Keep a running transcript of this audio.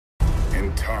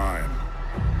In time,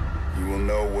 you will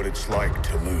know what it's like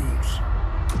to lose.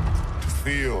 To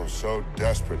feel so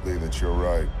desperately that you're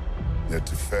right, yet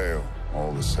to fail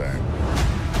all the same.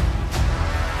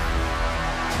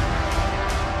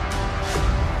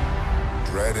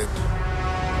 Dread it.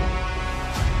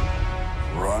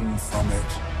 Run from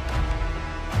it.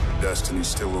 Destiny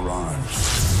still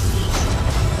arrives.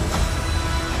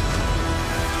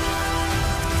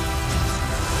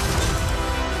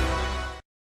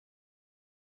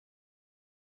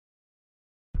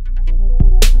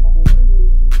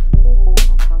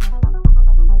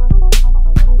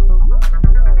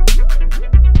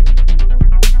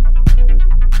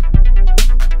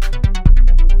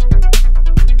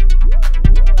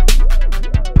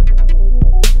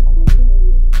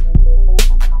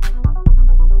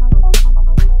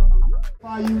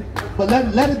 But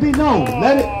let it be known.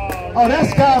 Let it. Oh,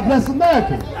 that's God bless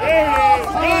America.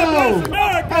 Oh,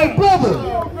 hey brother.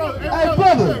 Hey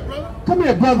brother. Come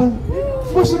here, brother.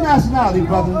 What's your nationality,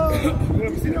 brother?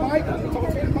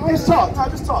 Just talk.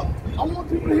 Just talk. I want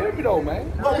people to hear me though,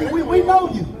 man. But we know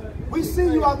you. We see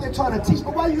you out there trying to teach.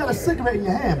 But why you got a cigarette in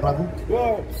your hand, brother?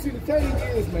 Well, see, the thing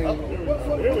is, man.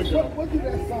 What do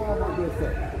that sign right there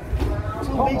say?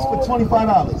 2 weeks for $25.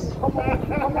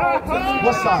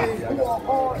 What size?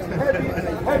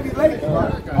 Heavy late,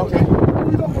 right? Okay.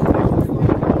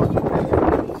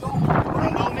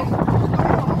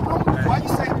 Why you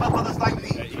say brothers like me?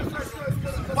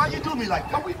 Why you do me like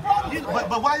that?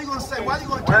 But why you gonna say? Why you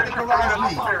gonna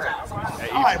categorize me?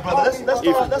 All right, brother.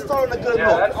 Let's start on a good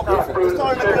note. Let's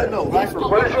start on a good note, right?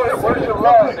 Where's your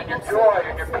love and your joy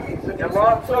and your peace and your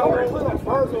long suffering?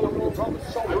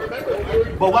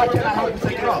 But why can't I help you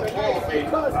take it off?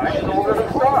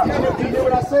 You hear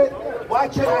what I said? Why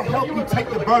can't I help you take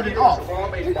the burden off?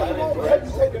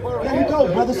 There you go,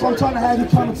 brother. So I'm trying to have you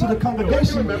come into the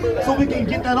congregation so we can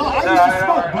get that off. I used to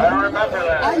smoke, brother.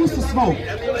 I used to smoke.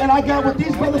 And I got with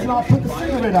these brothers and I put the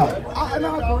cigarette out.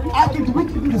 We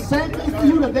can do the same thing for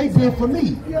you that they did for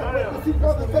me. I don't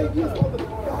hate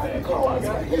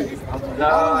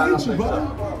you, brother.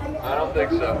 I don't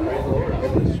think so.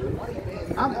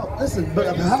 Listen,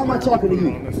 but how am I talking to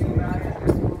you?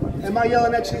 Am I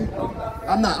yelling at you?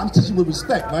 I'm not. I'm teaching with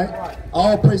respect, right?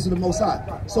 All praise to the Most High.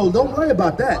 So don't worry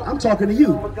about that. I'm talking to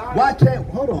you. Why can't,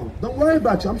 hold on. Don't worry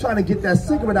about you. I'm trying to get that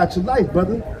cigarette out your life,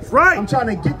 brother. Right. I'm trying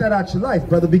to get that out your life,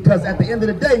 brother, because at the end of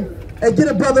the day, hey, get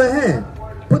a brother a hand.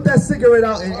 Put that cigarette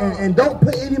out and don't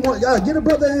put any more. Get a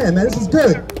brother a hand, man. This is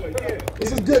good.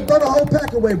 This is good. Throw the whole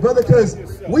pack away, brother, because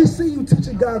we see you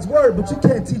teaching God's word, but you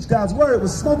can't teach God's word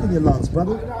with smoke in your lungs,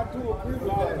 brother.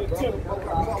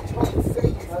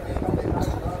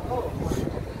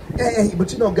 Hey,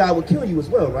 but you know God will kill you as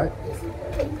well, right?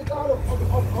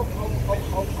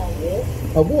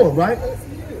 A war, right?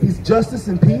 He's justice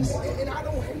and peace.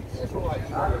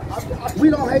 We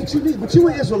don't hate you, but you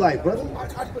an Israelite, brother.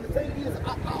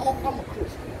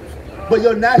 But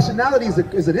your nationality is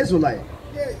an Israelite.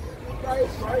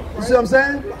 You see what I'm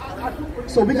saying?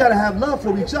 So we gotta have love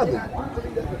for each other.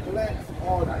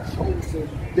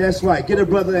 That's right. Get a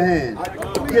brother a hand.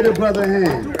 Get a brother a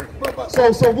hand.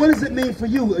 So what does it mean for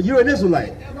you? You're an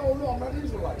Israelite. No, I'm not an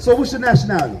Israelite. So what's your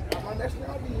nationality? My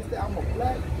nationality is that I'm a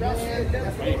black man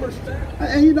that's a Christian.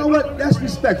 And you know what? That's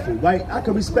respectful, right? I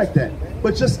can respect that.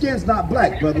 But your skin's not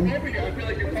black, brother.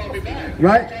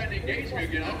 Right?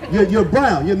 You're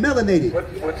brown. You're melanated.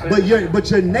 But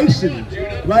your nation,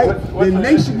 right? The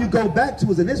nation you go back to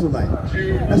is an Israelite.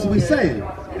 That's what we're saying.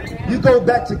 You go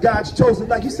back to God's chosen.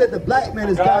 Like you said, the black man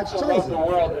is God's chosen.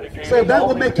 So that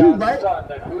would make you, right?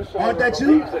 Aren't that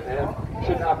you? All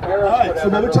right, so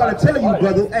what we're trying to tell you,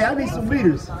 brother, hey, I need some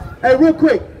leaders. Hey, real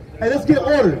quick. Hey, let's get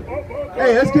order.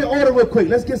 Hey, let's get order real quick.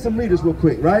 Let's get some leaders real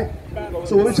quick, right?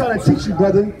 So what we're trying to teach you,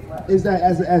 brother, is that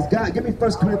as God, give me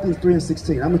 1 Corinthians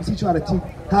 3:16. I'm going to teach you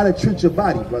how to treat your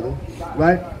body, brother,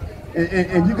 right?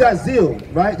 And you got zeal,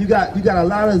 right? You got a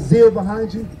lot of zeal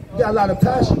behind you. You got a lot of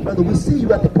passion, brother. We see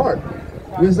you at the park. You know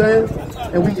what I'm saying?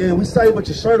 And we saw you with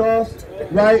your shirt off,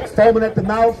 right? Foaming at the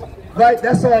mouth, right?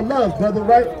 That's all love, brother,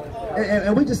 right?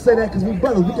 And we just say that because we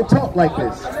brothers. We can talk like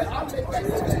this.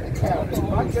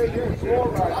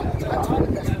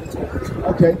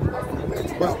 Okay.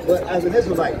 But as an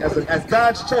Israelite, as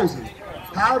God's chosen,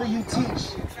 how do you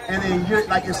teach? And then you're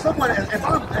like, if I'm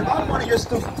one of your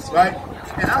students, right?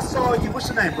 And I saw you, what's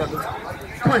your name, brother?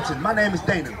 Quentin. My name is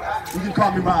Dana. You can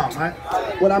call me Ron, right?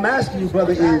 What I'm asking you,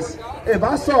 brother, is if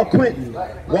I saw Quentin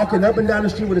walking up and down the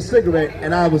street with a cigarette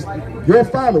and I was your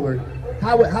follower,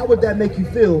 how would that make you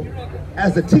feel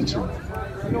as a teacher?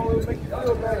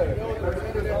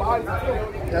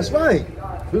 That's right.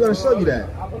 We're going to show you that.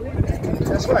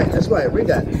 That's right. Read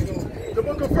that. The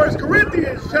book of 1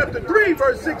 Corinthians chapter 3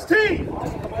 verse 16.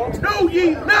 Know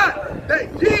ye not that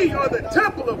ye are the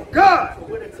temple of God?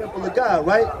 We're the temple of God,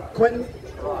 right, Quentin?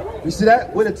 You see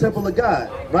that? We're the temple of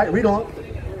God, right? Read on.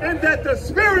 And that the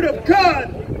Spirit of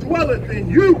God dwelleth in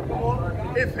you.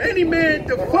 If any man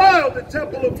defile the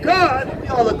temple of God, we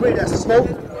all agree that smoke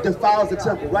defiles the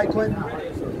temple, right, Quentin?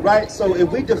 Right? So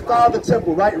if we defile the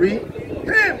temple, right, read?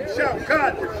 Him shall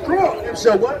God destroy. Him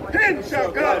shall what? Him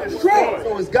shall God destroy.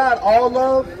 So is God all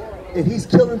love if he's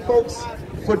killing folks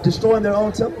for destroying their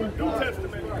own temple? New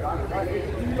Testament.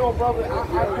 You know, brother,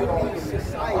 I believe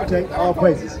society. Okay, all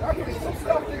praises.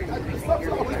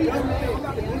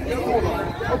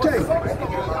 Okay.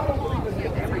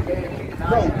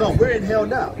 No, we're in hell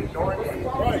now.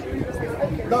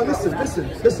 No,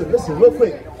 listen, real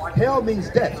quick. Hell means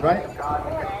death, right?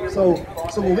 So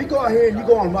when we go out here and you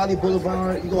go on Raleigh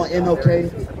Boulevard, you go on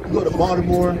MLK, you go to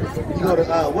Baltimore, you go to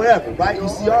wherever, right? You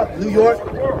see New York,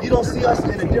 you don't see us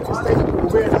in a different state.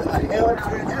 We're in hell,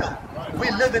 we're in hell.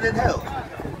 We're living in hell.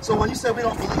 So when you say we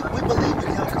don't believe, we believe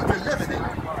in hell because we're living it.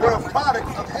 We're a product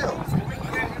of hell.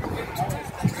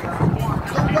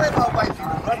 Don't worry about white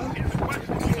people, brother.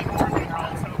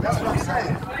 That's what I'm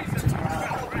saying.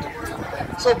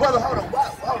 So, brother, hold on.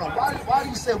 Why do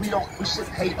you say we should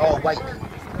hate all white people?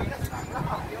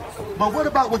 But what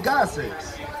about what God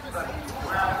says?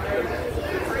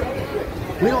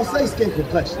 We don't say skin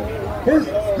complexion.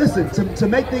 Listen, to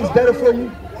make things better for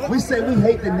you, we say we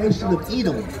hate the nation of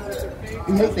Edom.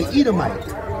 We hate the Edomite.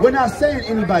 We're not saying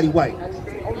anybody white.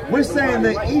 We're saying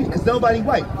that because nobody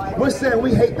white. We're saying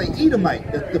we hate the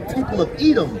Edomite, the people of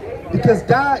Edom, because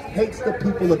God hates the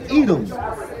people of Edom.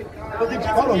 But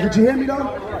hold on, did you hear me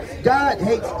though? God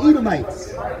hates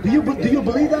Edomites. Do you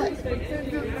believe that?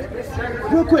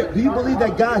 Real quick, do you believe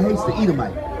that God hates the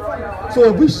Edomite? So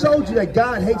if we showed you that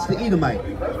God hates the Edomite,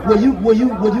 will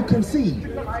you concede?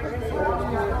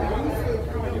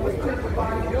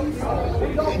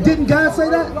 Didn't God say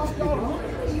that?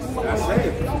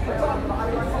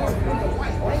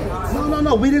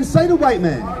 No, we didn't say the white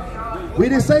man. We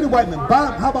didn't say the white man.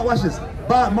 Bob, how about watch this?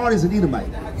 Bob Marley's an Edomite.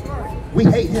 We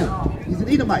hate him. He's an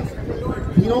Edomite.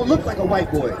 He don't look like a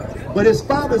white boy. But his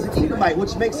father's an Edomite,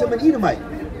 which makes him an Edomite.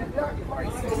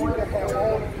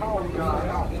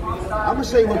 I'm going to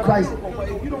show you what Christ...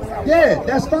 Yeah,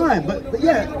 that's fine. But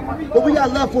we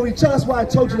got love for each other. That's why I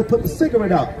told you to put the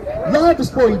cigarette out. Love is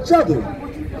for each other.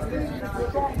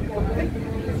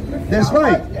 That's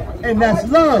right. And that's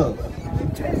love.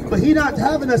 But he not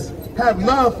having us have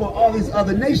love for all these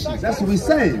other nations. That's what we're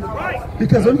saying.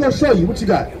 Because I'm going to show you. What you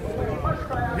got?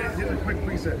 Here's a quick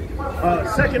preset.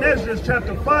 2nd Ezra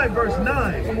chapter 5 verse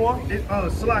 9.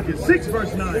 Salakia 6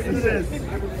 verse 9. It says,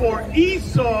 for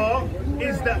Esau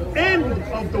is the end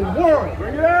of the world,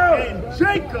 and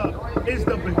Jacob is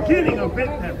the beginning of it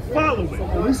that followeth.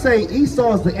 When we say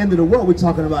Esau is the end of the world, we're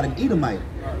talking about an Edomite.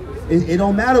 It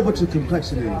don't matter what your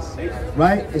complexion is,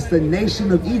 right? It's the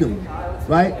nation of Edom,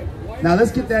 right? Now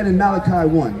let's get that in Malachi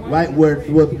 1, right? Where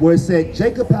it said,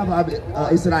 Jacob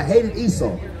it said, I hated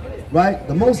Esau, right?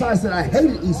 The Most High said, I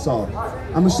hated Esau.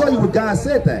 I'm going to show you what God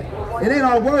said that. It ain't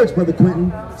our words, Brother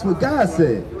Quentin. It's what God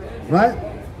said, right?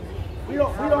 We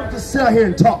don't just sit out here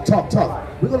and talk.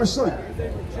 We're going to show you.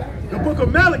 The book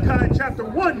of Malachi chapter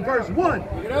 1 verse 1.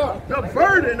 The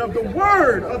burden of the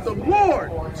word of the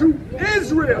Lord to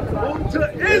Israel.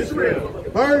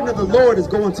 Burden of the Lord is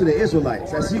going to the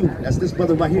Israelites. That's you. That's this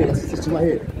brother right here. That's this right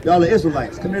here. Y'all are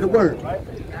Israelites. Come here to word.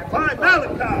 By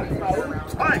Malachi.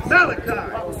 By Malachi.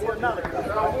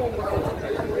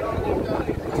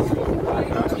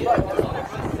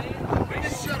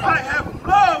 I have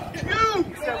loved you.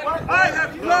 I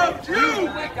have loved you.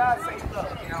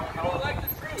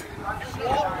 You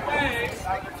walk away,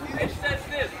 it says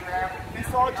this. He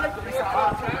saw Jacob. He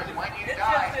saw It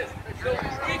says this.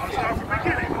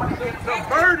 The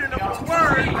burden of the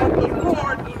word of the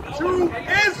Lord to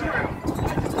Israel.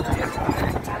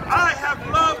 I have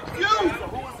loved you.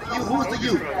 Who's the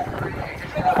you?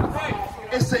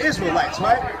 It's the Israelites,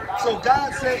 right? So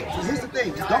God said, here's the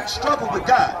thing, don't struggle with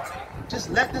God. Just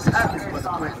let this happen, Brother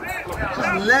Quentin.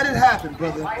 Just let it happen,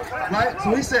 brother. Right?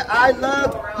 So he said, I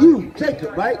love you,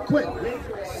 Jacob, right? Quentin.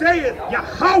 Say it,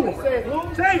 Yahawah.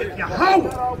 Say it,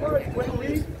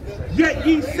 Yahawah. Yet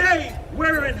ye say,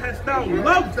 wherein hast thou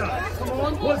loved us?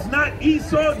 Was not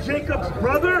Esau Jacob's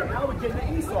brother?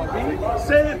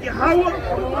 Saith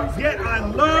Yahawah, yet I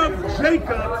loved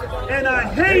Jacob, and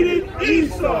I hated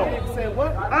Esau.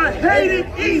 I hated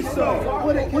Esau.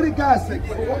 What did God say?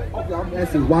 I'm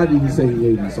asking, why did he say he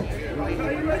hated Esau?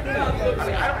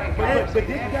 But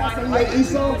didn't God say he hate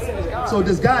Esau? So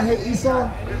does God hate Esau?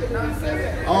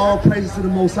 All praises to the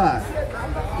Most High.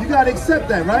 You got to accept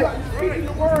that, right?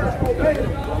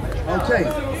 Okay.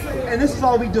 And this is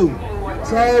all we do.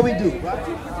 It's all we do, right?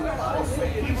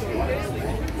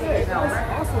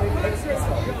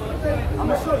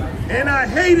 And I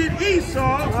hated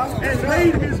Esau and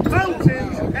laid his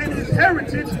mountains and his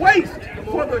heritage waste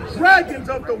for the dragons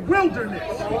of the wilderness.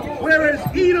 Whereas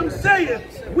Edom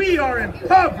saith, we are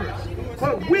impoverished,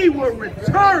 but we will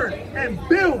return and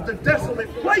build the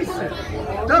desolate places.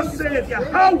 Thus saith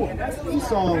Yahawah.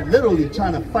 Esau literally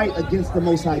trying to fight against the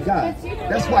Most High God.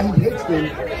 That's why he hates them,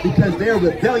 because they're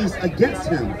rebellious against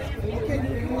him.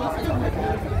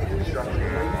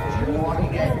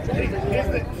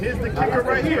 Here's the kicker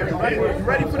right here. You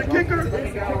ready for the kicker?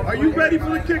 Are you ready for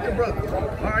the kicker, brother?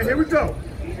 All right, here we go.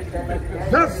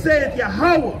 Thus saith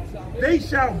Yahawah, they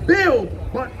shall build,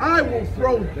 but I will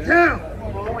throw down,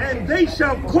 and they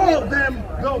shall call them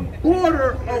the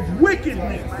border of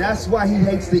wickedness. That's why he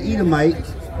hates the Edomite,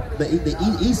 the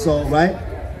Esau, right?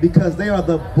 Because they are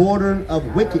the border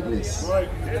of wickedness,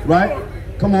 right?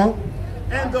 Come on.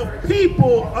 And the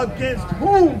people against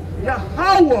whom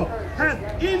Yahawah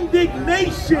hath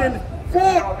indignation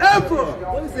forever.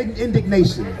 What is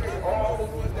indignation?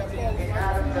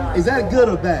 Is that good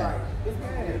or bad?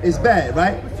 It's bad,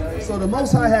 right? So the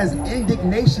Most High has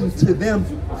indignation to them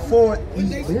for,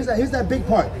 here's that big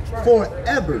part,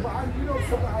 forever.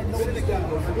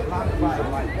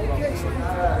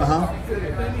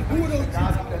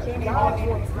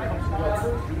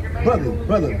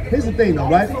 Brother, here's the thing though,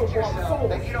 right?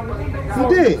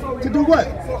 He did. To do what?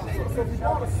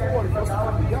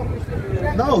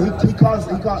 No, he caused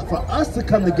for us to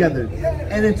come together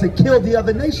and then to kill the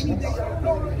other nations.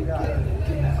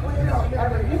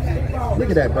 Look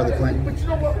at that, Brother Clinton.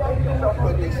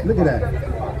 Look at that.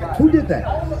 Who did that?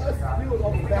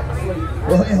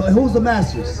 Well, who's the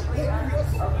masters?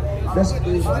 That's,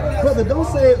 brother, don't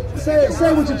say it. Say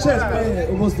it with your chest, man.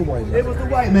 It was the white man. It was the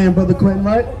white man, Brother Clinton,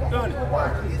 right?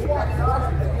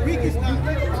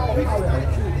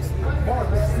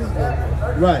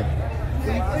 Right.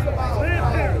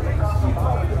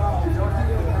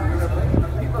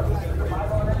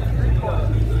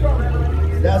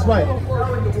 That's right.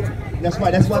 That's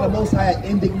right. That's why the Most High had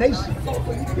indignation.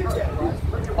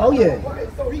 Oh yeah.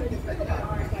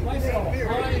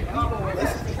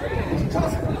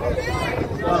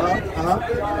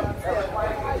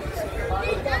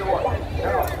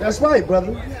 That's right,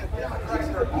 brother.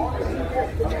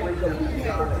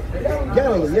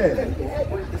 Galilee, yeah.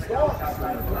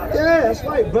 Yeah, that's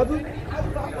right, brother.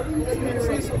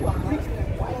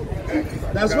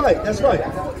 That's right, that's right.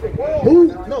 Who?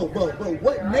 No, but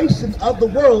what nation of the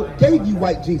world gave you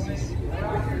white Jesus?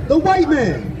 The white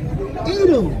man.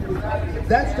 Edom.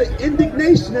 That's the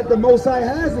indignation that the Most High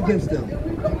has against them.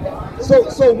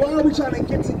 So why are we trying to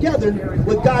get together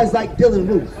with guys like Dylan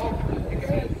Roof?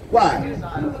 Why?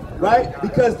 Right?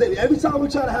 Because every time we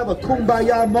try to have a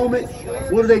kumbaya moment,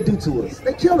 what do they do to us?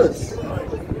 They kill us.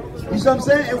 You see what I'm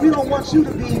saying? And we don't want you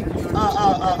to be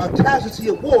a casualty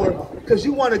of war because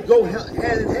you want to go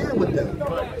hand in hand with them.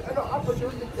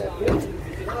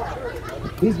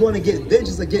 He's going to get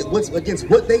vengeance against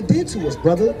what they did to us,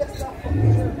 brother.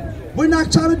 We're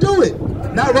not trying to do it.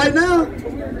 Not right now.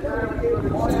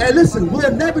 And listen,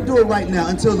 we'll never do it right now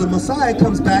until the Messiah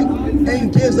comes back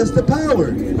and gives us the power.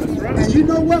 And you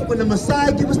know what? When the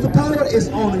Messiah gives us the power, it's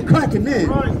on and cracking in.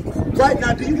 Right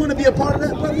now, do you want to be a part of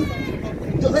that, brother?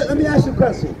 Let me ask you a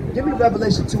question. Give me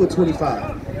Revelation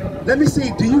 2:25. Let me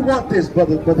see, do you want this,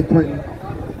 Brother Clinton?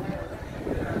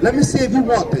 Let me see if you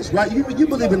want this, right? You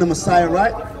believe in the Messiah,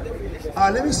 right?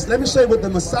 Let me show you what the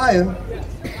Messiah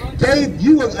gave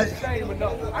you.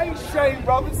 I ain't ashamed,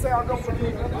 brother. Say I don't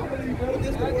believe it. I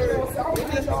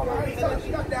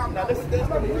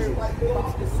believe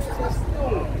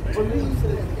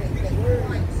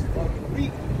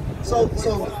it. So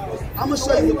I'm gonna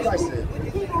show you what Christ said.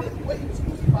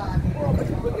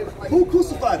 Who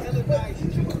crucified him?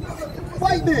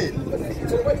 White men.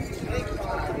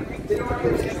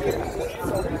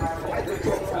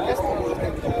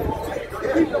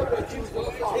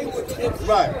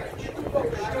 Right.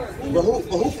 But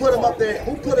who put him up there?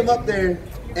 Who put him up there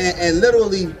and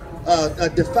literally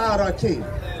defiled our king?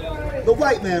 The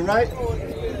white man, right?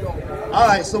 All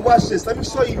right. So watch this. Let me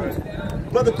show you,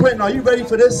 Brother Quentin. Are you ready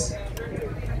for this?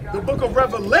 The book of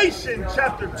Revelation,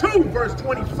 chapter 2, verse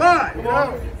 25.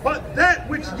 But that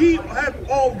which ye have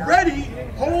already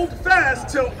hold fast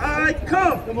till I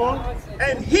come.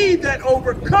 And he that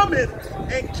overcometh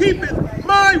and keepeth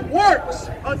my works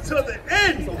until the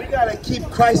end. So we got to keep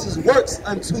Christ's works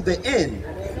unto the end,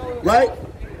 right?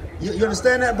 You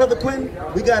understand that, Brother Quentin?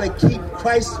 We got to keep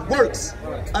Christ's works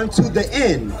unto the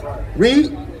end.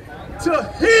 Read. To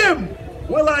him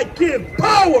will I give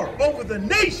power over the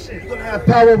nations. You're gonna have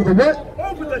power over the what?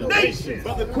 Over the nations.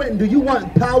 Brother Quentin, do you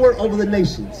want power over the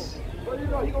nations? But you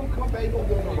know, you're going to come back, you're going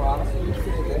to get on the roster. You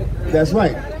said that. That's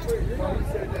right.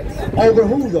 Over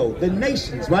who though? The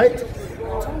nations, right?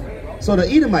 So the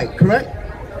Edomite,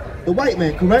 correct? The white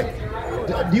man, correct?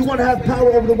 Do you want to have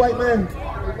power over the white man?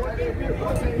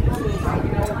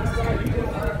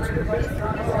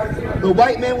 The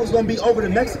white man was going to be over the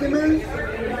Mexican man?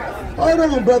 Hold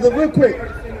on, brother, real quick.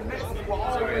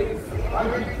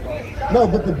 No,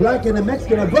 but the black and the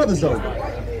Mexican are brothers though.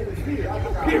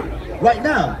 Right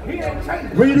now.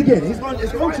 Read it again. It's going to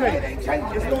change.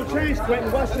 It's going to change,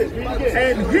 Quentin. Watch this. Read it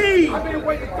again. And he, I've been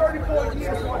waiting 34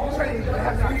 years for it to change, but it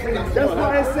has not changed. That's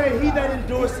why I say he that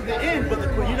endures to the end, brother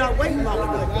Quentin. You're not waiting long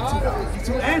enough. You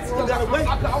too antsy. You got to wait.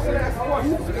 I want to ask a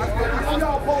question.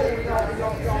 Y'all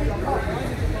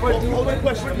bold. But Hold on,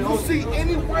 question. do you see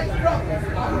any white brothers?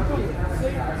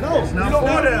 No, it's not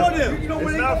for them. You know It's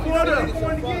where not for them.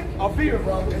 going to get? A beer,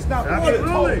 brother. It's not for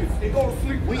Absolutely. them. They go to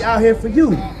sleep. we out here for you.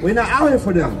 We're not out here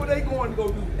for That's them. what they going to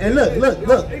go do. And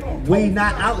look. We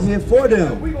not out here for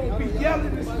them. We going to be yelling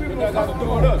and screaming on top of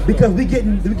us. Because we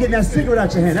getting that cigarette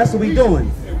out your hand. That's what we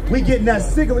doing. We getting that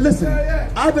cigarette. Listen,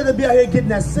 I'd rather be out here getting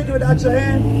that cigarette out your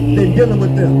hand than dealing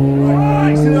with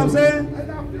them. You see what I'm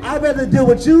saying? I'd rather deal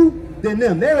with you than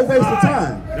them. They're a waste of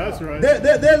time. That's right.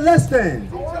 They're less than.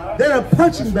 They're a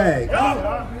punching bag.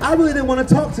 I really didn't want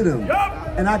to talk to them.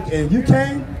 And you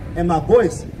came, and my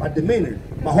voice, my demeanor,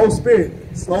 my whole spirit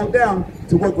slowed down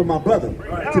to work with my brother,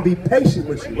 to be patient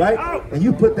with you, right? And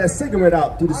you put that cigarette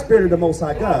out through the spirit of the Most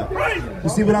High God. You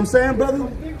see what I'm saying,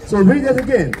 brother? So read that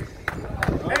again.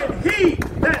 And he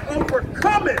that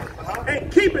overcometh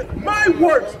and keepeth my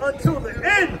works until the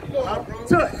end,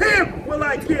 to him will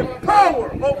I give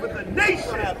power over the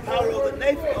nation. Power over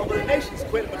the nations,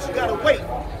 quick, but you gotta wait.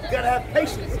 You gotta have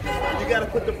patience. You gotta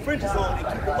put the fringes on and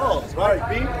keep the laws, right,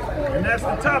 B? And that's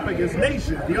the topic, is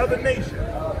nation, the other nation.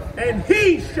 And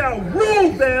he shall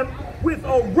rule them with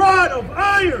a rod of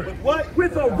iron. With what?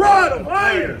 With a rod of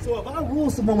iron. So if I rule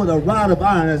someone with a rod of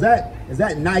iron, is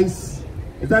that nice?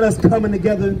 Is that us coming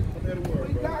together?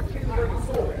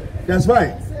 That's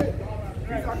right.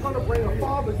 He's not going to bring a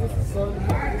father against the son.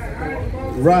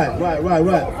 Right.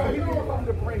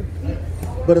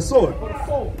 But a sword.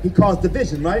 He caused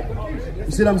division, right?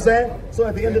 You see what I'm saying? So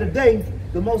at the end of the day,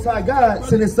 the Most High God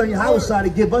sent his son Yahawah to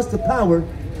give us the power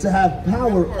to have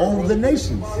power over the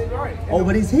nations,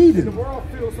 over these heathen. The world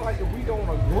feels like if we don't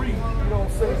agree, you know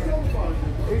what I'm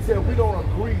saying? He said if we don't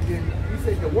agree, then he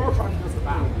said the world trying to just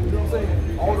about. You know what I'm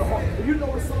saying? All the heart. You know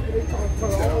what's something they trying to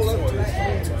turn all up to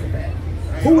that.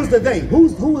 Who is the they?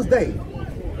 Who is they?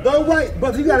 The white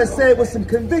brother. You gotta say it with some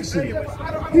conviction.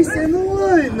 He said the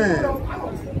white man.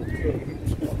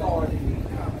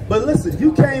 But listen,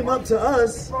 you came up to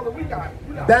us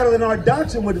battling our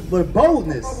doctrine with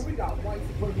boldness.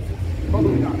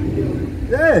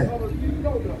 Yeah.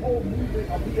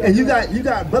 And you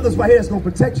got brothers right here that's gonna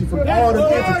protect you from all the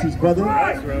entities, brother.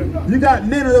 You got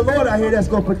men of the Lord out here that's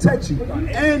gonna protect you.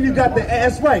 And you got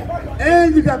that's right.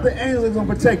 And you got the angels that's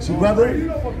gonna protect you, brother.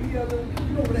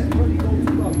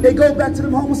 They go back to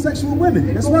them homosexual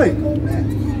women. That's right.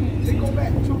 They go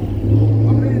back to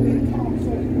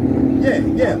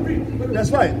Yeah. That's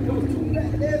right.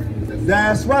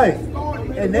 That's right.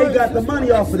 And they got the money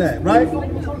off of that, right?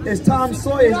 It's Tom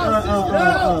Sawyer's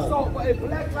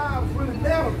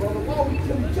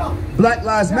Black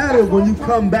Lives Matter when you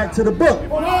come back to the book.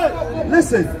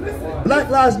 Listen, Black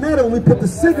Lives Matter when we put the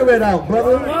cigarette out,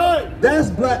 brother. That's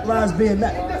Black Lives being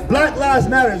mad. Black Lives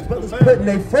Matter is brothers putting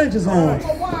their fringes on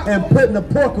and putting the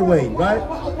pork away, right?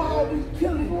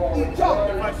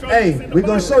 Hey, we're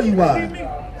gonna show you why.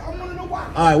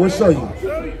 All right, we'll show you.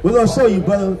 We're gonna show you,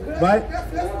 brother, right?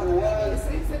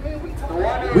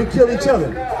 We kill each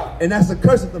other, and that's a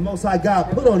curse that the Most High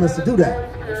God put on us to do that.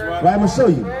 Right? I'm gonna show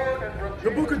you.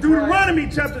 The book of Deuteronomy,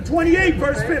 chapter 28,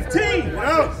 verse 15.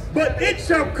 But it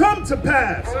shall come to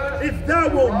pass, if thou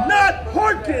wilt not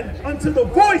hearken unto the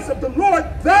voice of the Lord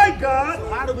thy God.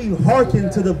 How do we hearken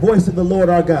to the voice of the Lord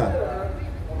our God?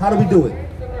 How do we do it?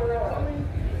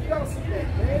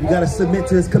 You gotta submit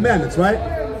to his commandments, right?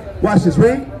 Watch this,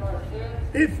 read.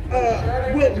 If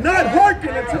wilt not hearken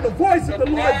unto the voice of the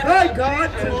Lord thy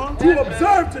God to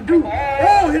observe to do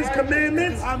all his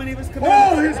commandments. How many of his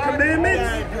commandments? All his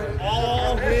commandments.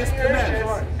 All his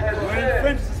commandments. We're in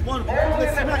French is one of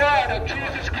them.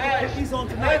 He's on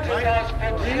tonight,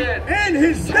 right? And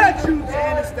his statutes,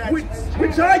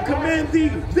 which I command thee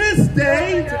this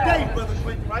day. Today, brother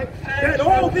Quentin. that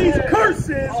all these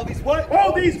curses, all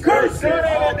these curses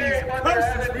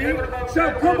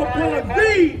shall come upon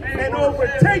thee and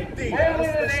overtake thee.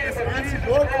 Let's answer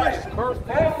your question. First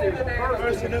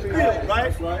in the field,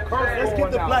 right? Let's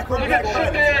get the black on black.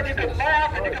 Someday you can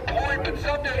laugh and you can point, but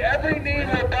someday every knee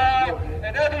will bow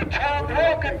and every tongue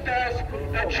will confess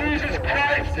that Jesus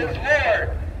Christ is Lord.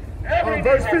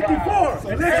 Verse 54.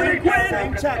 Listen again.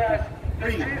 Same chapter.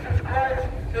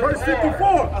 Verse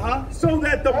 54. So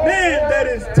that the man that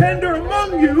is tender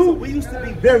among you. We used to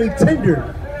be very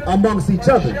tender amongst each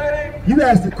other. You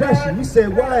asked the question. You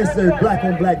said, why is there black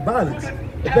on black violence?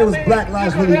 If there was Black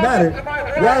Lives Really Matter,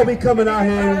 why are we coming out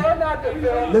here?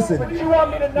 Listen, chill out,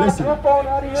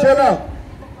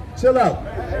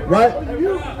 right?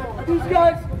 These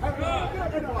guys,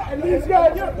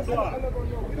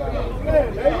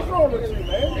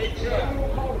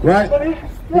 right?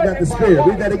 We got the spear.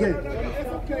 Read that again.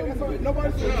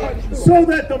 So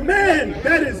that the man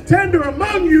that is tender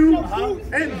among you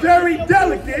and very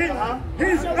delicate,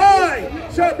 his eye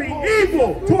shall be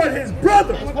evil toward his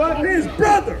brother. His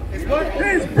brother.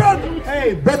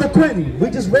 Hey, Brother Quentin, we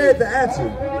just read the answer.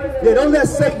 Yeah, don't let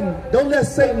Satan do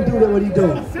what he's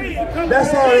doing.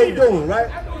 That's all they're doing, right?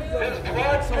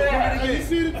 you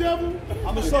see the devil?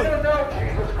 I'm gonna show you.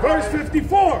 Verse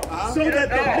 54. So that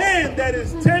the man that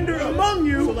is tender among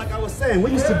you. So like I was saying,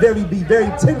 we used to be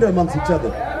very tender amongst each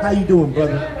other. How you doing,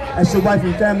 brother? That's your wife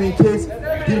and family and kids.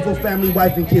 Beautiful family,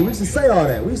 wife and kid. We used to say all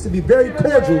that. We used to be very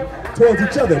cordial towards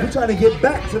each other. We're trying to get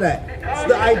back to that. It's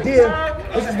the idea.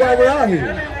 This is why we're out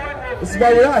here. This is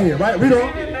why we're out here, right? Read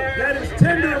on. That is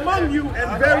tender among you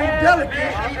and very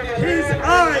delicate, his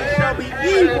eye shall be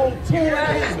evil toward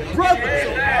his brother.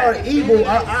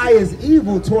 Our eye is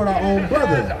evil toward our own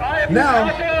brother. Now,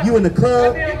 you in the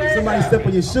club, somebody step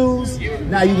on your shoes,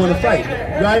 now you want to fight,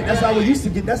 right? That's how we used to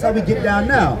get, that's how we get down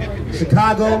now.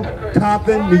 Chicago,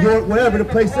 Compton, New York, wherever the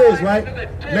place is, right?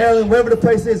 Maryland, wherever the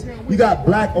place is, you got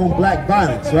black on black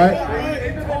violence, right?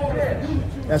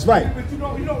 That's right.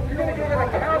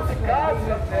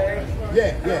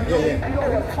 Yeah.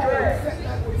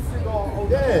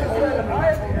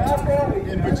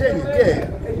 In Virginia, yeah.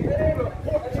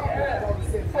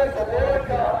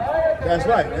 That's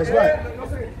right.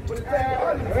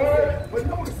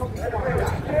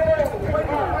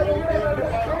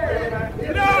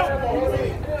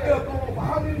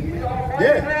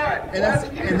 Yeah, and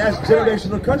that's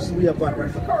generational curses we up under.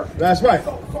 That's right.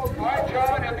 My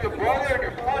John, if your brother and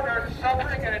your partner is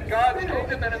suffering and in God's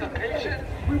kingdom and in the patient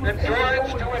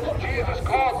endurance to which Jesus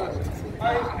calls us,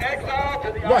 I was exiled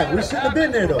to the Right, we shouldn't have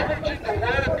been there though. preaching the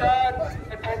word of God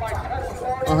and for my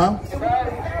testimony.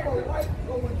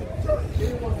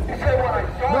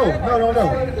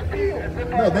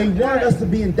 No, they wanted us to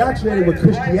be indoctrinated with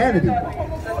Christianity.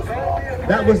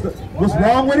 That was what's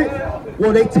wrong with it?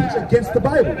 Well, they teach against the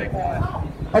Bible.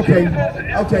 Okay,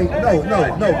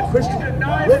 no, Christian.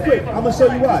 Real quick, I'm gonna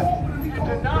show you why.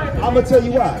 I'm gonna tell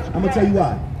you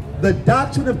why. The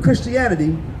doctrine of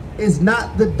Christianity is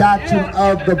not the doctrine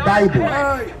of the Bible.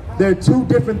 They're two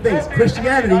different things.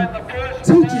 Christianity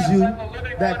teaches you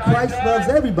that Christ loves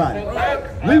everybody.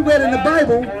 We read in the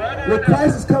Bible where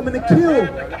Christ is coming to kill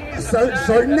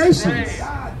certain nations.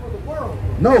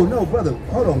 No, brother,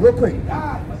 hold on, real quick.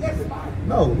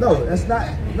 No, that's not.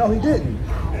 No, he didn't.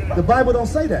 The Bible don't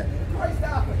say that.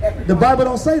 The Bible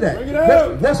don't say that.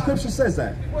 What scripture says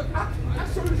that?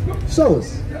 Show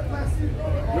us.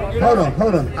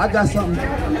 Hold on. I got something.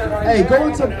 Hey, go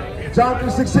into John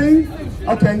 3:16.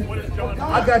 Okay.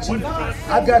 I got you.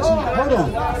 Hold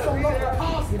on.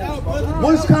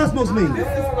 What does cosmos mean?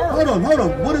 Hold on.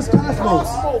 What is cosmos?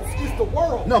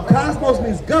 No, cosmos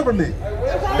means government.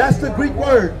 That's the Greek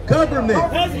word, government,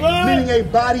 meaning a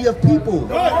body of people.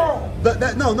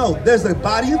 No, there's a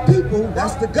body of people,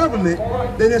 that's the government.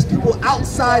 Then there's people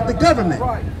outside the government.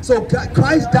 So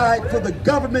Christ died for the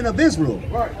government of Israel.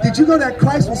 Did you know that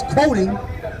Christ was quoting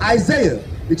Isaiah?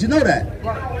 Did you know that?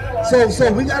 So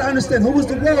we got to understand who was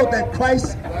the world that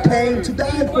Christ came to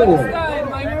die for.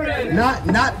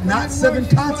 Not 7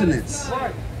 continents.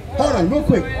 Hold on, real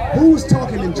quick. Who's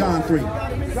talking in John 3?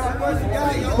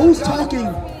 Who's talking?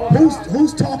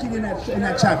 Who's talking in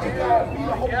that chapter?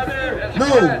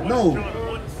 No.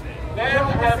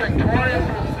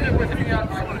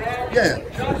 Yeah.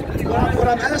 What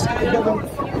I'm asking you, brother.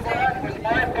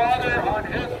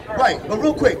 Right, but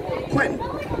real quick, Quentin,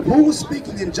 who was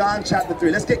speaking in John chapter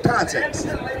 3? Let's get context.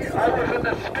 I was in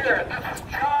the Spirit. This is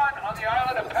John on the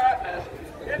island of Patmos.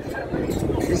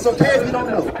 It's okay if you don't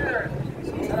know.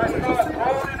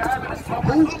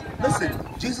 Listen,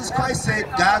 Jesus Christ said,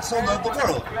 God so loved the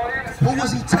world. Who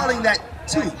was he telling that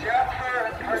to?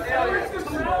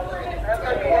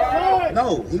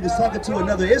 No, he was talking to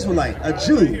another Israelite, a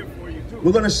Jew.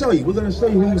 We're going to show you. We're going to show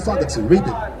you who he was talking to. Read it.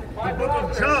 The book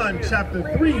of John,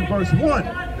 chapter 3, verse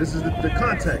 1. This is the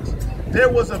context. There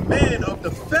was a man of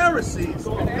the Pharisees.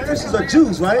 Pharisees are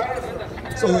Jews, right?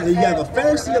 So you have a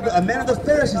Pharisee, a man of the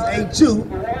Pharisees, a Jew,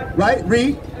 right?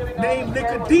 Read. Named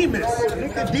Nicodemus.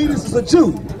 Nicodemus is a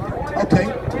Jew. Okay.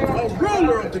 A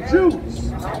ruler of the Jews.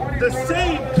 The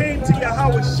same came to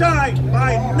Yahawah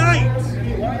by night.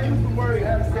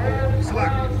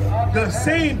 The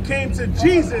same came to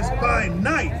Jesus by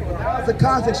night. That's the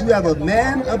context. You have a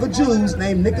man of the Jews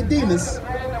named Nicodemus,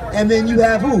 and then you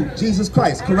have who? Jesus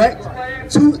Christ, correct?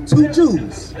 Two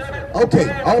Jews. Okay,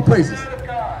 all praises.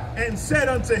 And said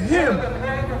unto him,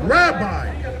 Rabbi,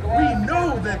 we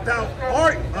know that thou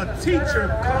art a teacher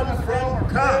come from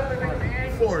God.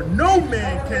 For no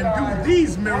man can do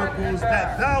these miracles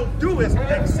that thou doest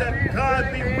except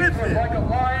God be with him.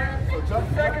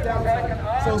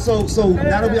 So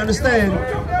now that we understand,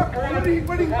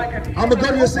 I'm gonna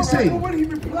go to your 16.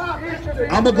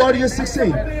 I'm gonna go to your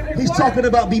 16. He's talking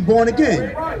about be born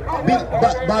again.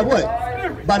 By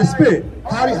what? By the Spirit.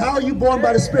 How are you born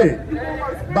by the Spirit?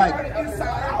 But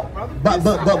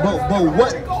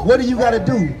what do you got to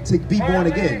do to be born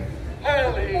again?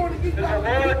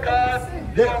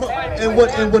 And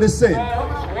what is sin?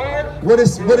 What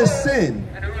is sin?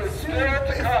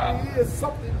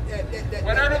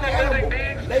 Whenever the living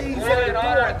beings really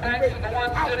honor and thanks to the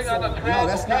one sitting on the throne. No,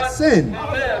 that's not sin.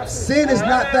 Sin is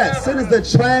not that. Sin is the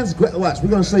transgress. Watch, we're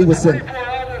going to show you what sin.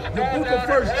 The book of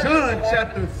 1 John,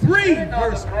 chapter 3,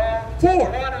 verse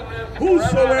 4.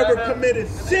 Whosoever committed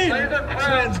sin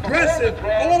transgresseth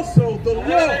also the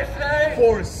law,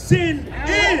 for sin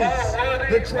is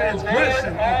the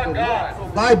transgression of the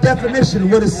law. By definition,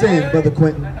 what is sin, Brother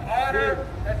Quentin?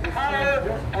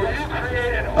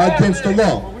 Against the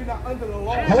law.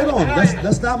 Hold on,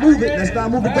 let's not move it. Let's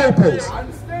not move the goalposts.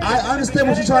 I understand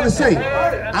what you're trying to say.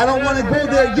 I don't want to go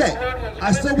there yet.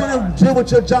 I still want to deal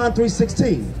with your John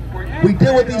 3:16. We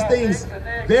deal with these things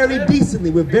very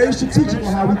decently. We're very strategic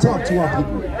on how we talk to our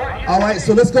people. All right,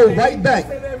 so let's go right back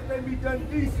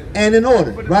and in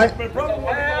order, right?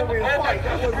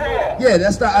 Yeah,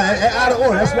 that's not out of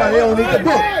order. That's why they don't need the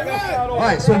book. All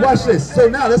right, so watch this. So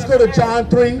now let's go to John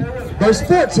 3, verse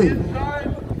 14.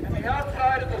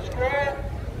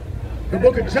 The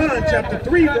book of John, chapter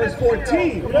 3, verse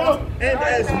 14. And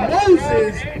as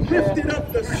Moses lifted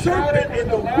up the serpent in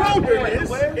the wilderness.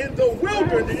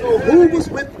 So who was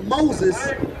with Moses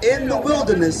in the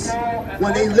wilderness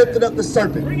when they lifted up the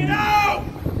serpent? Bring it out!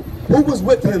 Who was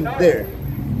with him there?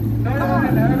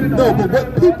 No, but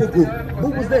what people group? Who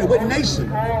was there? What nation?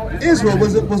 Israel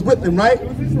was with him, right?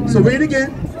 So read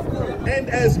again. And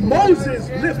as Moses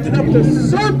lifted up the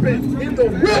serpent in the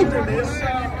wilderness,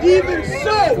 even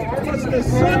so must the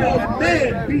Son of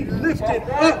Man be lifted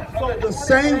up. So the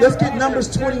same, let's get Numbers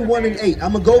 21 and 8.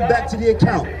 I'm going to go back to the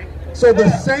account. So the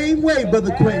same way,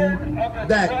 Brother Quentin,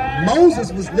 that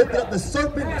Moses was lifting up the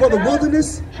serpent for the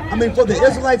wilderness, for the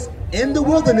Israelites in the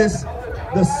wilderness,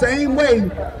 the same way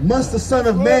must the Son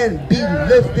of Man be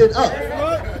lifted up.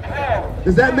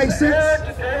 Does that make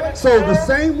sense? So the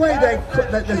same way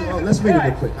let's read it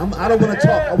real quick. I don't want to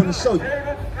talk. I want to show you.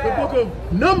 The book of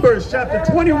Numbers, chapter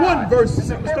 21,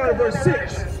 start at verse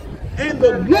 6. And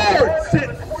the Lord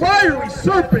sent fiery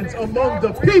serpents among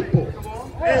the people,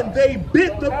 and they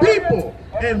bit the people,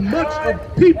 and much of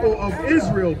people of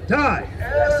Israel died.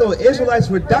 So Israelites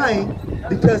were dying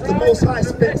because the Most High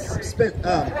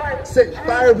sent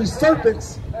fiery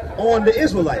serpents on the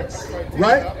Israelites,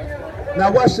 right?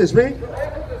 Now watch this, read.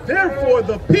 Therefore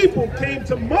the people came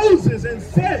to Moses and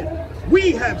said,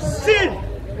 We have sinned.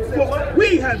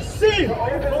 We have sinned.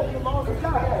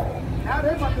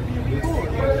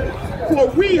 For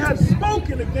we have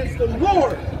spoken against the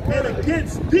Lord and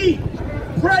against thee.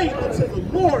 Pray unto the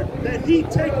Lord that he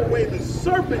take away the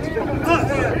serpents from us.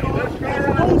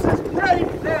 And Moses prayed,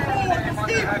 the Lord is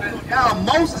evil. Now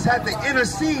Moses had to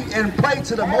intercede and pray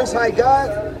to the Most High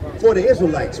God for the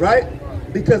Israelites, right?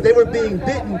 Because they were being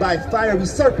bitten by fiery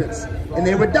serpents and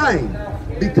they were dying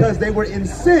because they were in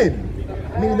sin.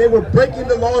 Meaning they were breaking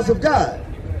the laws of God.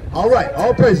 All right,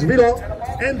 all praises. Read on.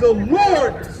 And the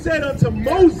Lord said unto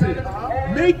Moses,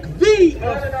 Make thee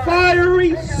a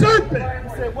fiery serpent.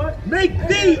 Make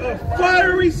thee a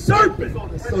fiery serpent.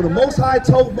 So the Most High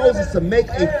told Moses to make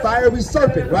a fiery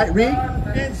serpent, right? Read.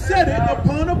 And set it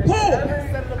upon a pole.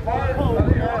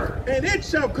 And it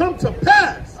shall come to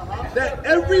pass that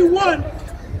everyone,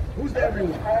 who's the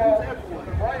everyone? The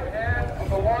right hand of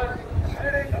the one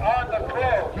sitting on the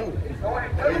throne.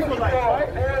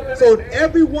 So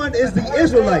everyone is the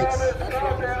Israelites.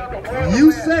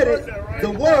 You said it,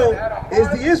 the world, is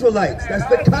the Israelites. That's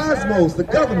the cosmos, the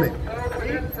government.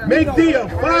 Make thee a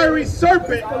fiery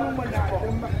serpent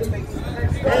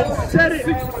and set it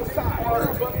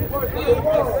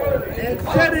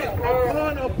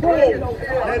upon a pole,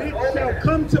 that it shall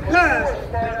come to pass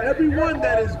that everyone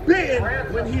that is bitten,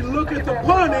 when he looketh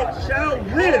upon it, shall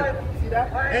live.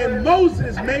 And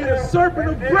Moses made a serpent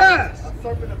of brass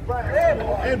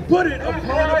and put it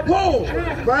upon a pole.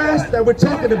 Brass that we're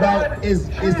talking about is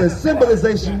the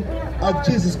symbolization of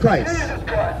Jesus Christ.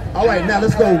 All right, now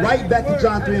let's go right back to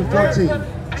John 3 and 14.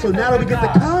 So now that we get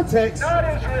the context,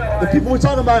 the people we're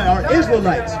talking about are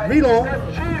Israelites. Read on.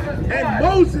 And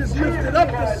Moses lifted up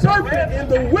the serpent in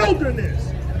the wilderness.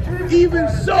 Even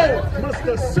so must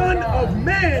the Son of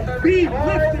Man be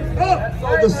lifted up.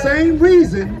 So the same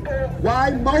reason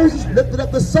why Moses lifted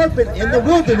up the serpent in the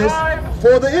wilderness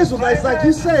for the Israelites, like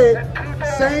you said,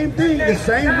 same thing, the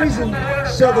same reason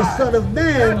shall the Son of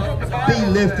Man be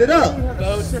lifted up.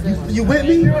 You with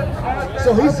me?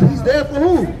 So he's there for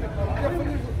who?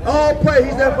 All praise,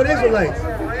 he's there for the Israelites.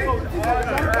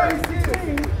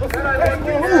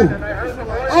 Who?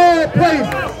 All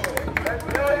praises.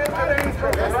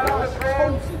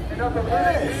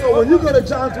 So when you go to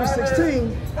John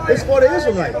 3:16, it's for the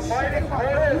Israelites.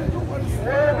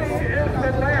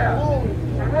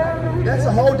 That's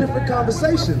a whole different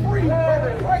conversation.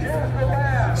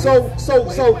 So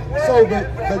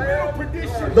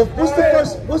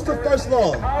what's the first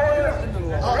law?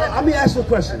 Let me ask you a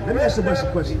question. Let me ask you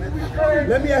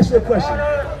a question.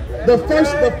 The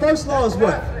first law is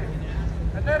what?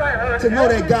 To know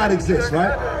that God exists,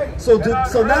 right? So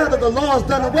now that the law is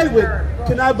done away with,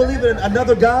 can I believe in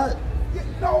another God?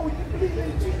 No, you believe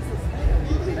in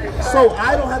Jesus. So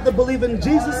I don't have to believe in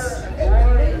Jesus?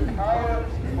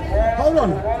 Hold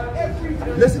on.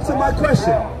 Listen to my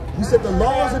question. You said the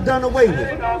laws are done away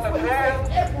with.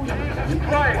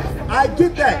 I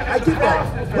get that.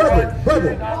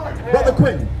 Brother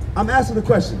Quentin, I'm asking the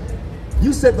question.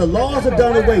 You said the laws are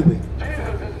done away with.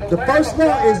 The first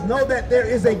law is know that there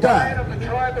is a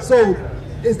God. So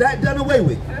is that done away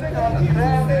with?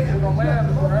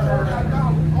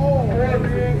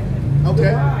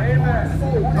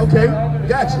 Okay,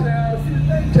 gotcha.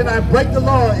 Can I break the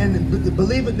law and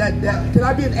believe it that can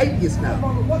I be an atheist now?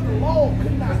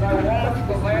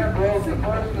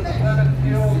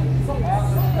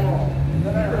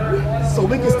 So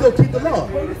we can still keep the law.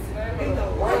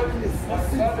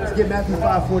 Let's get Matthew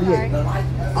 5:48.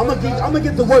 I'm gonna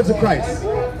get the words of Christ.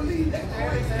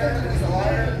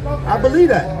 I believe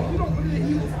that.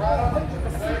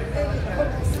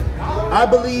 I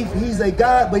believe he's a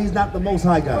God, but he's not the most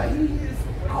high God.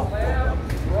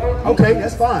 Okay,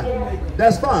 that's fine.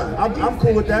 That's fine. I'm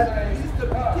cool with that.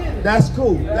 That's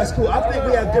cool. That's cool. I think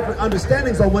we have different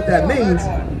understandings on what that means,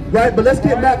 right? But let's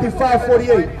get Matthew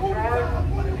 5:48.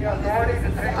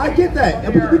 I get that.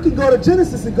 And we can go to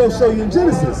Genesis and go show you in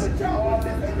Genesis.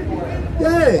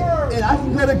 Yeah, and I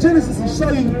can go to Genesis and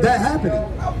show you that happening.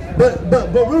 But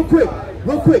real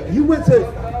quick, you went to,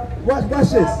 watch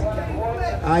this.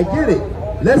 I get it.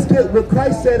 Let's get what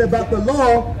Christ said about the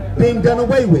law being done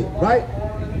away with, right?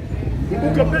 The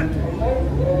book of Matthew.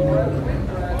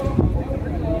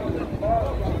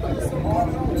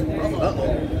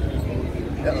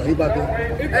 He about to.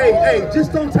 Hey,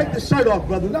 just don't take the shirt off,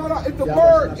 brother. No, it's the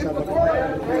word.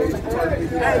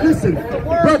 Hey, listen,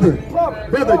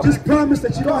 brother, just promise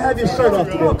that you don't have your shirt off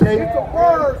today, okay? The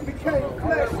word became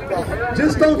flesh.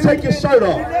 Just don't take your shirt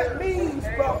off. That means,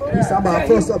 brother. He's talking about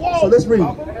first up. So let's read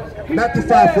Matthew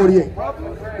 5:48.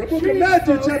 The book of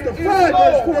Matthew, chapter 5,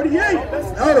 verse 48.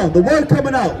 Hold on, the word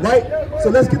coming out, right? So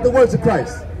let's get the words of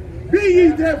Christ. Be ye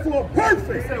therefore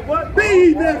perfect. Be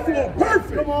ye therefore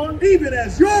perfect, even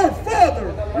as your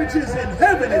Father which is in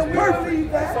heaven is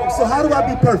perfect. So how do I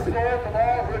be perfect?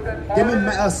 Give me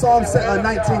Psalm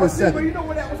 19 and 7.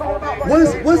 What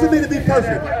does it mean to be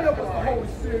perfect?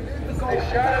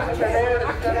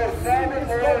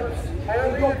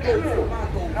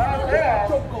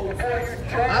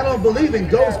 I don't believe in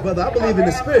ghosts, brother. I believe in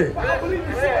the spirit.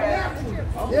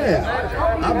 Yeah,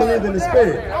 I believe in the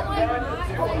spirit.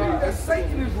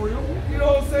 Satan is real. You know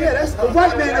what I'm saying? Yeah, that's the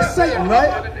white man is Satan,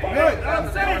 right?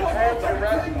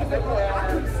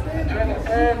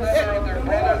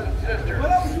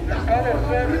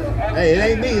 Hey, it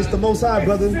ain't me. It's the Most High,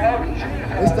 brother.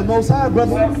 It's the Most High,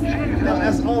 brother. Now,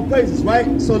 that's all praises,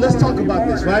 right? So let's talk about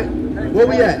this, right? Where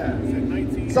we at?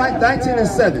 19 and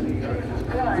 7.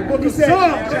 He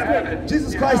said,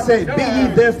 Jesus Christ said, be ye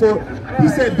therefore, he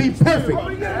said, be perfect.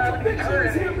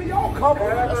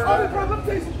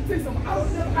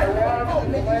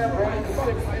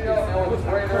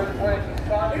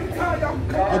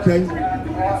 Okay.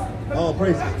 Oh,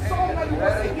 praise it.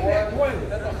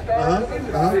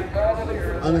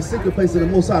 On the secret place of the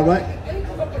Most High, right?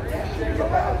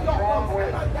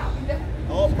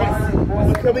 Oh, praise it.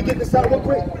 Well, can we get this out real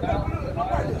quick?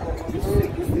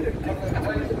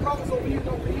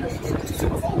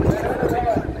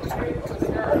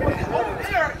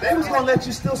 They was gonna let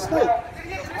you still smoke.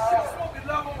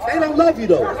 They don't love you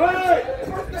though.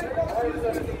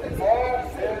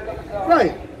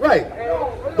 Right, right.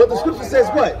 But the scripture says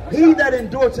what? He that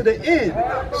endure to the end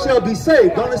shall be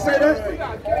saved. Don't it say that?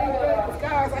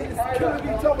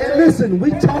 And listen,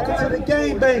 we talking to the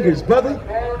game bangers, brother.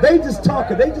 They just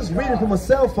talking. They just reading from a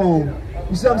cell phone.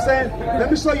 You see what I'm saying? Let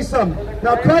me show you something.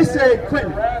 Now Christ said,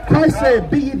 Quentin, Christ said,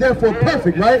 be ye therefore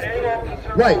perfect, right?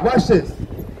 Right, watch this.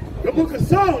 The book of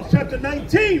Psalms, chapter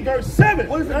 19, verse 7.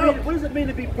 What does it mean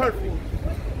to be perfect?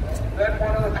 That's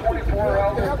one of the 24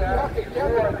 elders that I'm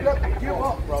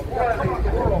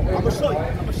gonna show you.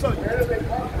 I'm gonna show you.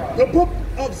 The book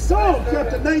of Psalms,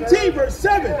 chapter 19, verse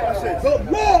 7. The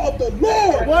law of the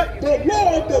Lord. What? The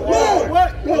law of the Lord.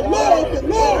 What? The law of the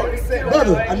Lord.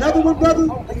 Brother, another one, brother?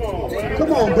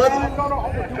 Come on, brother.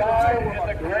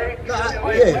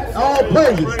 Yeah, all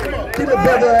praises. Get a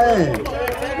brother a hand.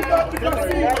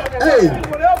 Hey.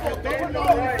 Whatever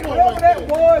that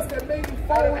was that made me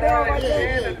fall down like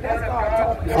that, that's God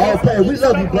talking. All praise. We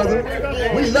love you, brother.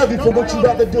 We love you for what you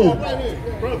about to do.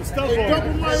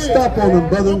 Stop on them,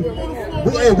 brother.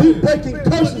 We breaking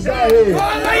curses out here.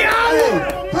 Hey,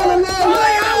 hallelujah!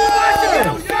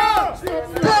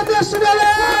 God bless you, right?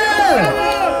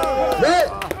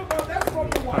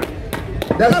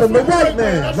 That's from the white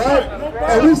man, right?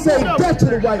 And we say death to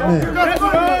the white man.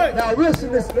 Now listen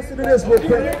to this real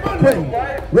quick.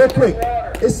 Real quick.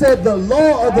 It said the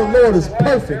law of the Lord is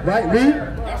perfect, right? Read.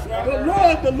 The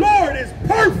law of the Lord is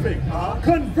perfect,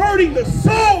 converting the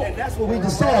soul. And that's what we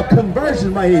just saw, a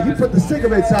conversion right here. You put the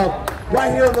cigarettes out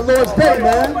right here on the Lord's day,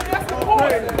 man.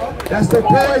 That's the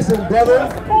poison, brother.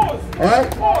 All right?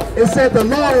 It said the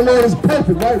law of the Lord is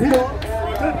perfect, right? Read on.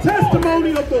 The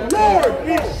testimony of the Lord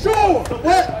is sure.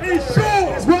 What? Is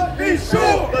sure. What? Is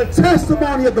sure. The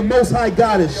testimony of the Most High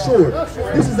God is sure.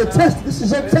 This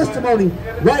is your testimony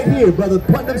right here, brother.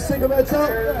 Putting them cigarettes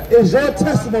out is your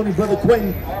testimony, brother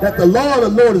Quentin, that the law of the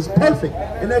Lord is perfect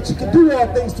and that you can do all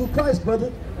things through Christ,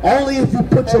 brother. Only if you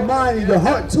put your mind and your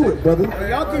heart to it, brother.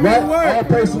 Right? All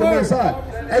praise to the Most High.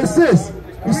 Hey, sis,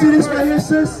 you see this right here,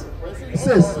 sis?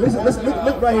 Sis, listen,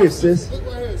 look right here, sis.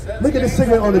 Look at the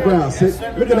cigarette on the ground, sis.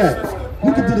 Look at that.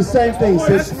 You can do the same thing,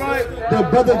 sis. The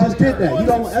brother just did that. You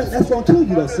don't. That's gonna kill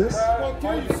you, though, sis.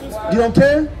 You don't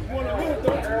care?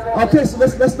 Okay, so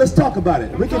let's talk about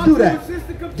it. We can do that.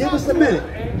 Give us a minute,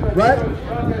 right?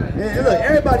 And look,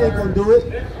 everybody ain't gonna do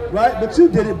it, right? But you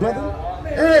did it, brother.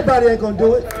 Everybody ain't gonna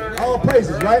do it. All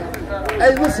praises, right?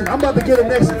 Hey, listen, I'm about to get a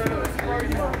next.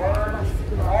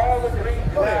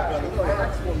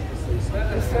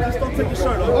 Just don't take your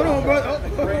shirt off. Hold on, brother.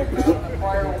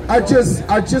 I just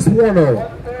want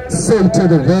to say to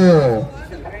the world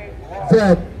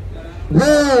that,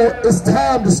 well, it's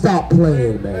time to stop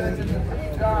playing, man.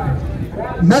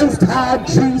 Most High,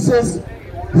 Jesus,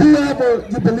 whoever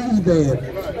you believe in.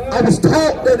 I was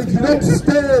taught that if you don't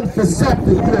stand for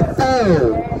something, you'll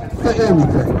fall for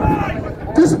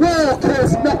anything. This world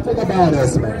cares nothing about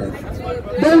us, man.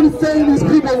 The only thing these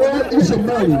people want is your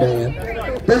money, man.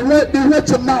 They want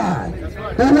your mind.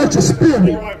 They want your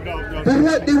spirit. They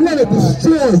want to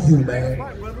destroy you, man.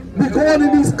 We going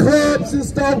in these clubs and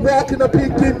start walking up here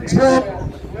getting drunk.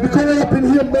 We going up in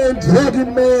here, man,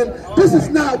 drugging, man. This is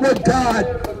not what God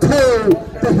told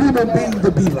the human being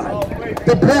to be like.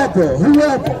 The brother,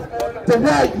 whoever, the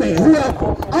white man,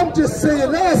 whoever. I'm just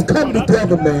saying, let's come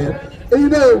together, man. And, you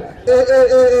know,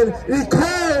 and he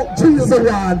called Jesus a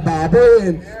wine bobber,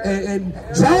 and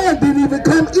John didn't even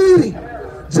come eating.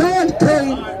 John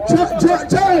came, John,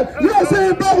 you know what I'm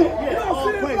saying, brother?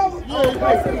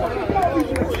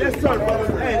 Yes, sir, brother.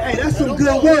 Hey, that's some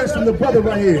good words from the brother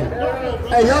right here.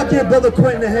 Hey, y'all give Brother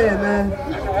Quentin a hand, man.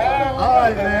 All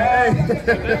right, man.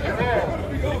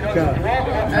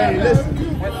 Hey, listen.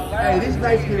 Hey, these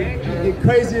nights get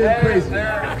crazier and crazier.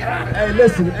 Hey,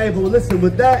 listen. Hey, but listen,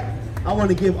 with that, I want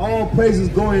to give all praises,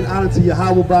 glory, and honor to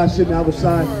Yahawah, Ba'ashim,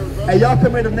 Yahawashi. Hey, y'all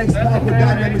come here, the next powerful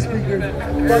dynamic speaker.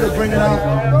 Brother, bring it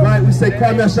out. Right, we say,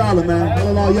 Kwame Shala, man.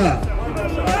 Hallelujah.